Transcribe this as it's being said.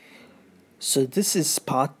So, this is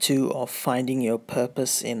part two of finding your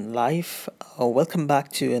purpose in life. Welcome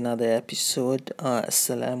back to another episode.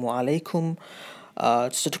 Assalamu alaikum.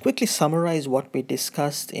 To quickly summarize what we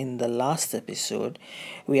discussed in the last episode,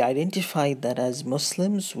 we identified that as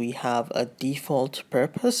Muslims, we have a default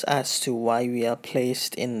purpose as to why we are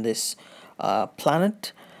placed in this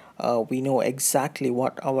planet. We know exactly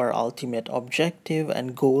what our ultimate objective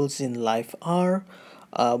and goals in life are.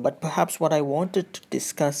 But perhaps what I wanted to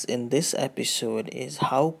discuss in this episode is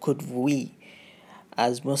how could we,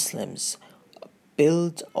 as Muslims,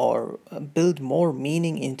 build more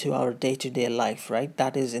meaning into our day-to-day life, right?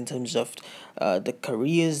 That is in terms of the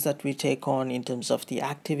careers that we take on, in terms of the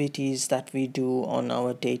activities that we do on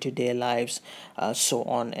our day-to-day lives, so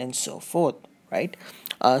on and so forth, right?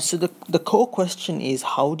 So the core question is,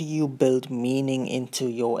 how do you build meaning into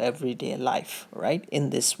your everyday life, right, in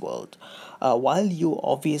this world? While you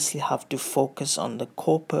obviously have to focus on the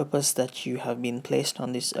core purpose that you have been placed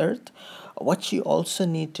on this earth, what you also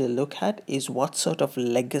need to look at is what sort of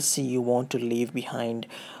legacy you want to leave behind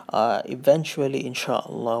eventually,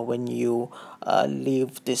 inshallah, when you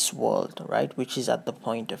leave this world, right, which is at the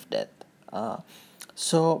point of death.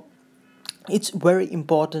 So it's very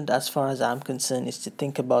important, as far as I'm concerned, is to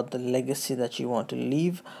think about the legacy that you want to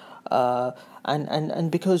leave. uh,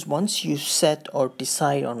 and because once you set or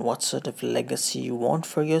decide on what sort of legacy you want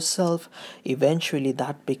for yourself, eventually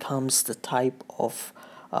that becomes the type of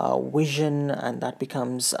vision, and that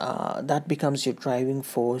becomes your driving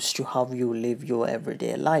force to how you live your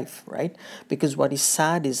everyday life, right? Because what is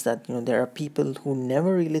sad is that there are people who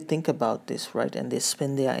never really think about this, right, and they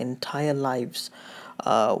spend their entire lives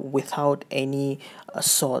without any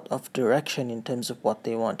sort of direction in terms of what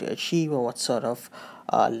they want to achieve or what sort of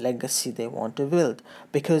legacy they want to build.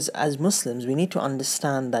 Because as Muslims, we need to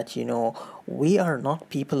understand that we are not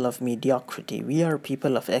people of mediocrity, we are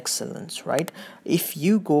people of excellence, right? If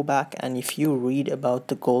you go back and if you read about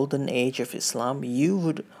the golden age of Islam, you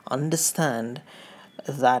would understand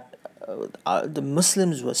that the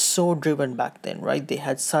Muslims were so driven back then, right? They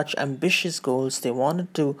had such ambitious goals. They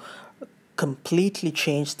wanted to completely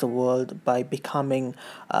change the world by becoming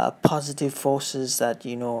positive forces that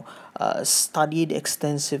studied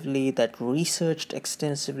extensively, that researched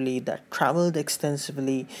extensively, that traveled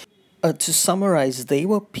extensively. To summarize, they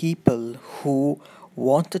were people who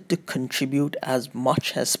wanted to contribute as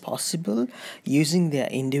much as possible using their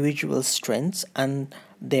individual strengths and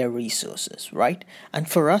their resources, right? And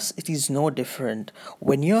for us, it is no different.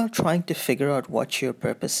 When you're trying to figure out what your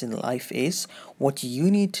purpose in life is, what you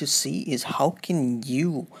need to see is how can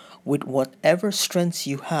you, with whatever strengths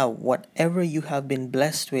you have, whatever you have been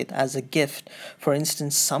blessed with as a gift. For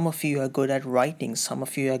instance, some of you are good at writing, some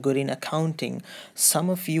of you are good in accounting, some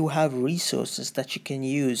of you have resources that you can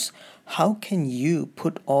use. How can you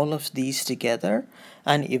put all of these together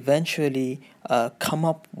and eventually come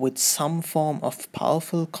up with some form of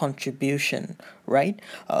powerful contribution, right?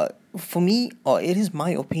 For me, or it is my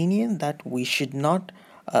opinion that we should not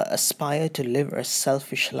aspire to live a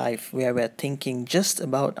selfish life where we're thinking just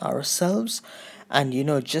about ourselves and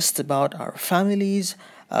just about our families,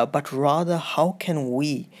 but rather how can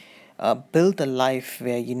we build a life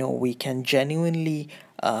where we can genuinely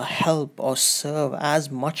help or serve as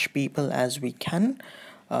much people as we can,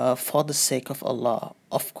 for the sake of Allah,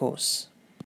 of course.